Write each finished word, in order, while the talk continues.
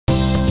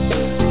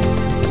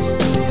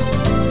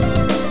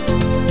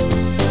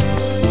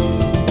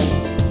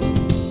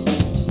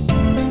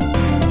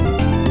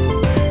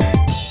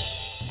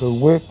The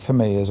work for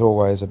me is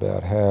always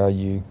about how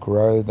you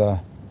grow the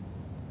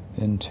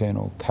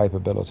internal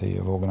capability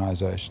of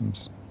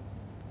organisations,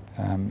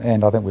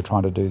 and I think we're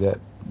trying to do that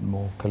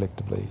more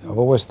collectively. I've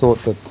always thought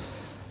that,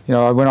 you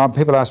know, when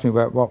people ask me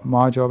about what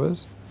my job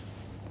is,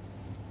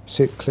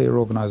 set clear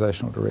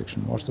organisational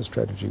direction. What's the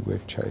strategy we're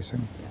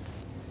chasing?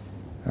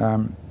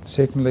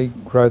 Secondly,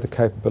 grow the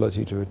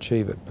capability to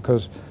achieve it,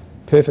 because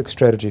perfect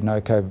strategy,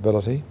 no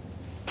capability,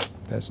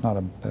 that's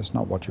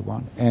not what you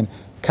want. And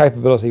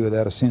capability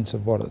without a sense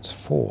of what it's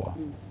for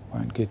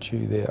won't get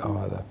you there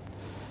either.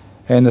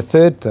 And the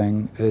third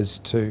thing is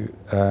to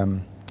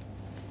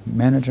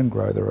manage and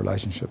grow the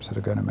relationships that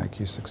are going to make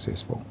you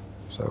successful.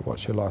 So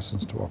what's your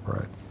license to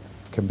operate?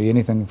 It can be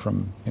anything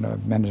from, you know,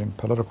 managing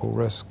political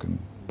risk and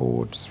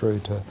boards through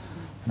to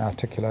an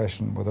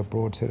articulation with a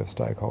broad set of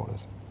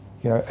stakeholders.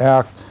 You know,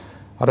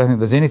 I don't think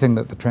there's anything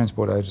that the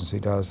Transport Agency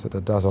does that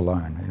it does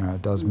alone. You know,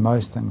 it does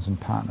most things in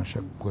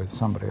partnership with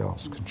somebody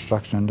else,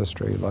 construction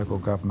industry, local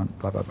government,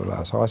 blah, blah, blah,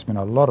 blah. So I spend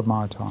a lot of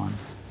my time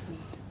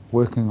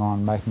working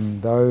on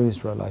making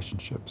those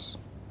relationships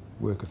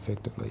work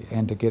effectively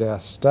and to get our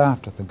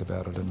staff to think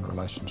about it in a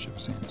relationship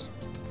sense.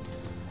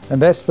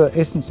 And that's the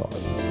essence of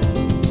it.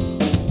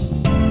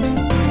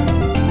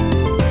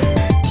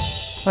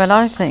 Well,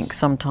 I think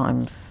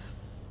sometimes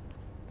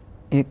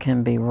it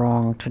can be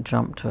wrong to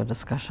jump to a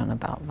discussion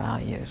about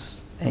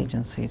values.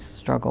 Agencies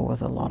struggle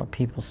with it, a lot of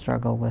people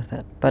struggle with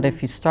it. But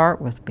if you start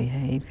with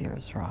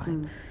behaviours,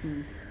 right,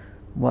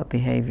 what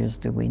behaviours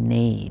do we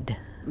need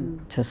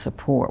to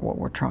support what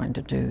we're trying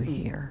to do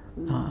here?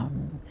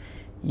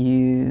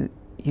 You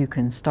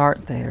can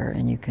start there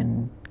and you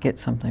can get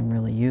something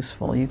really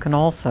useful. You can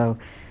also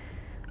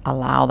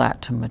allow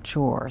that to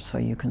mature, so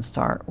you can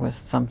start with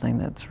something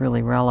that's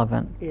really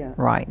relevant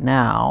right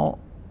now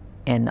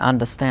and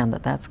understand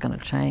that that's going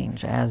to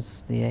change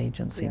as the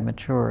agency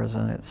matures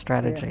in its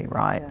strategy,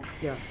 right?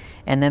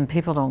 And then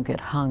people don't get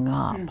hung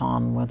up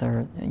on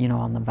whether, you know,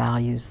 on the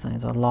values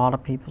things. A lot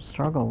of people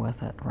struggle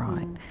with it,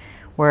 right?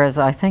 Whereas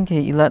I think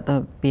you let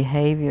the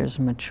behaviors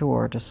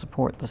mature to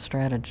support the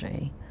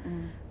strategy.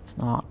 It's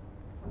not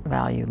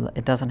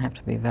it doesn't have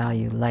to be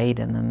value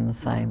laden in the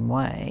same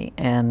way.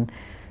 And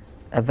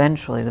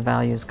eventually the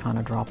values kind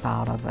of drop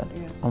out of it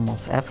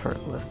almost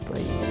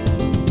effortlessly.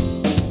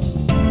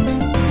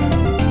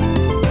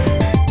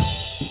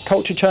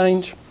 Culture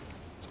change,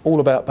 it's all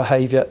about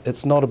behaviour.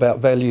 It's not about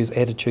values,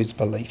 attitudes,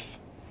 belief.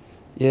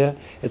 Yeah,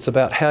 it's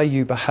about how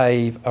you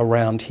behave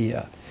around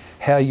here,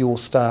 how your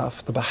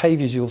staff, the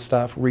behaviours your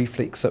staff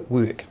reflects at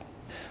work.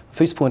 The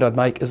first point I'd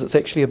make is it's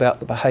actually about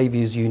the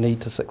behaviours you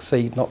need to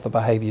succeed, not the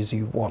behaviours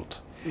you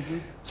want.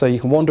 So you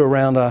can wander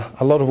around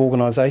a lot of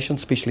organisations,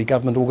 especially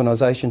government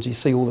organisations, you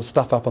see all the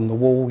stuff up on the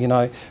wall, you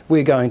know,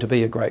 we're going to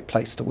be a great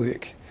place to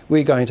work.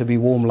 We're going to be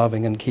warm,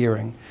 loving and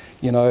caring.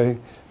 You know,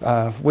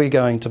 we're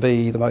going to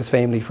be the most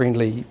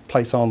family-friendly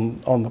place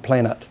on the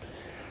planet.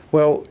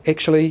 Well,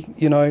 actually,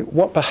 you know,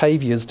 what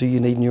behaviours do you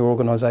need in your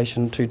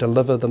organisation to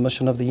deliver the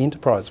mission of the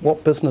enterprise?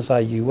 What business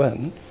are you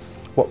in?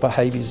 What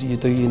behaviours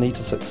do you need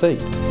to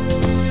succeed?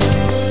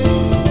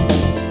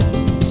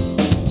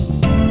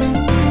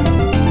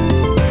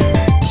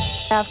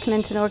 I've come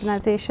into an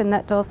organisation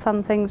that does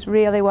some things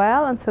really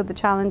well, and so the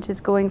challenge is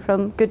going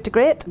from good to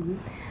great.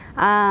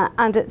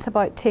 And it's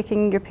about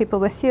taking your people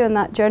with you in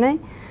that journey,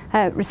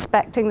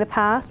 respecting the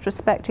past,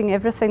 respecting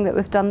everything that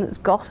we've done that's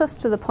got us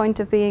to the point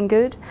of being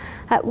good,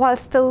 while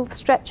still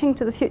stretching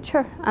to the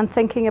future and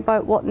thinking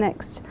about what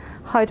next.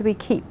 How do we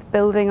keep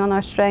building on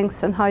our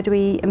strengths, and how do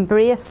we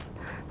embrace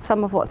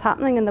some of what's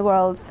happening in the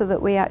world so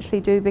that we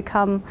actually do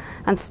become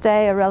and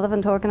stay a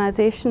relevant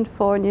organisation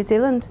for New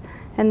Zealand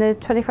in the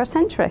 21st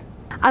century.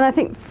 And I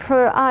think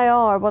for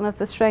IR, one of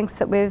the strengths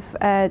that we've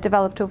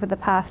developed over the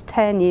past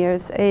 10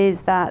 years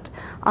is that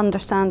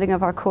understanding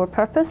of our core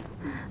purpose.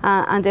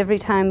 And every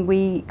time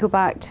we go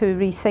back to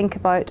rethink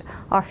about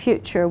our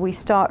future, we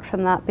start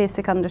from that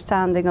basic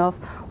understanding of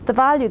the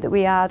value that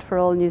we add for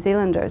all New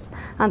Zealanders,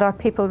 and our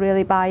people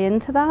really buy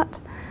into that.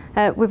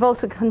 We've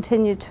also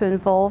continued to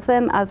involve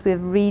them as we've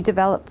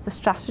redeveloped the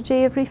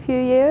strategy every few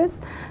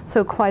years,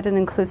 so quite an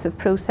inclusive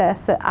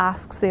process that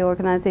asks the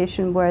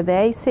organisation where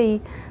they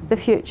see the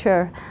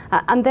future,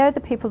 and they're the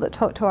people that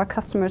talk to our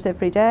customers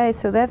every day,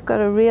 so they've got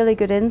a really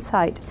good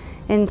insight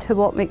into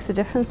what makes a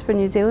difference for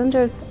New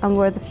Zealanders and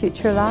where the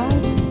future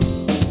lies.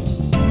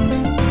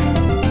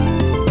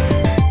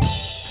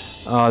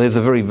 There's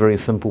a very, very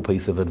simple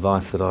piece of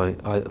advice that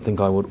I think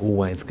I would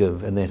always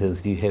give, and that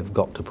is you have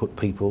got to put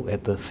people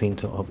at the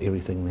centre of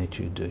everything that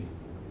you do.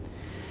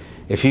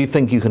 If you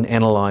think you can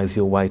analyse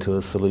your way to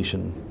a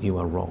solution, you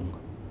are wrong.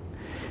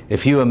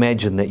 If you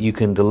imagine that you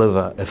can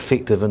deliver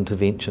effective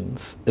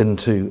interventions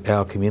into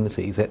our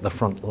communities at the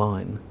front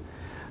line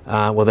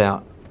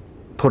without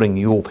putting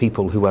your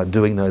people who are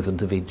doing those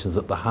interventions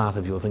at the heart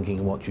of your thinking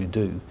and what you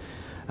do,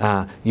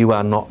 you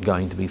are not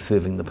going to be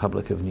serving the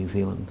public of New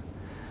Zealand.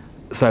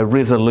 So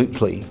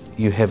resolutely,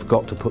 you have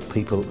got to put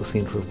people at the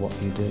centre of what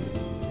you do.